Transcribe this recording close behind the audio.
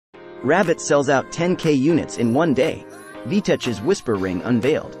Rabbit sells out 10K units in one day. VTouch's Whisper Ring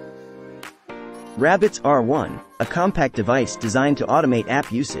unveiled. Rabbit's R1, a compact device designed to automate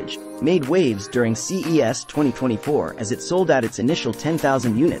app usage, made waves during CES 2024 as it sold out its initial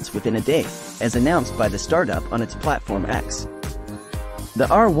 10,000 units within a day, as announced by the startup on its platform X. The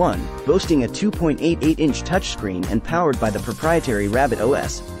R1, boasting a 2.88-inch touchscreen and powered by the proprietary Rabbit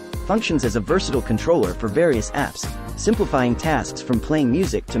OS, functions as a versatile controller for various apps, simplifying tasks from playing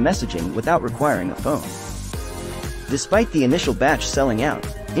music to messaging without requiring a phone. Despite the initial batch selling out,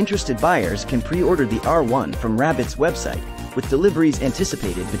 interested buyers can pre-order the R1 from Rabbit's website, with deliveries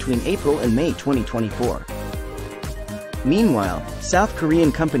anticipated between April and May 2024. Meanwhile, South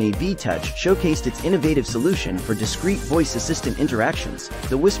Korean company VTouch showcased its innovative solution for discreet voice assistant interactions,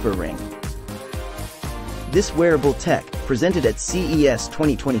 the Whisper Ring. This wearable tech, presented at CES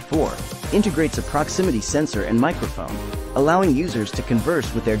 2024, integrates a proximity sensor and microphone, allowing users to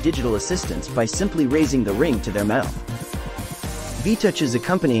converse with their digital assistants by simply raising the ring to their mouth. VTouch's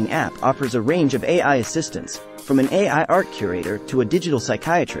accompanying app offers a range of AI assistants, from an AI art curator to a digital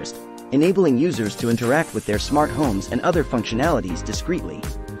psychiatrist, enabling users to interact with their smart homes and other functionalities discreetly.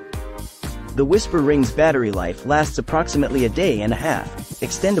 The Whisper Ring's battery life lasts approximately a day and a half,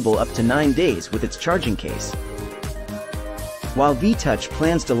 extendable up to 9 days with its charging case. While VTouch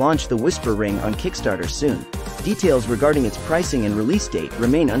plans to launch the Whisper Ring on Kickstarter soon, details regarding its pricing and release date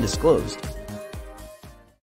remain undisclosed.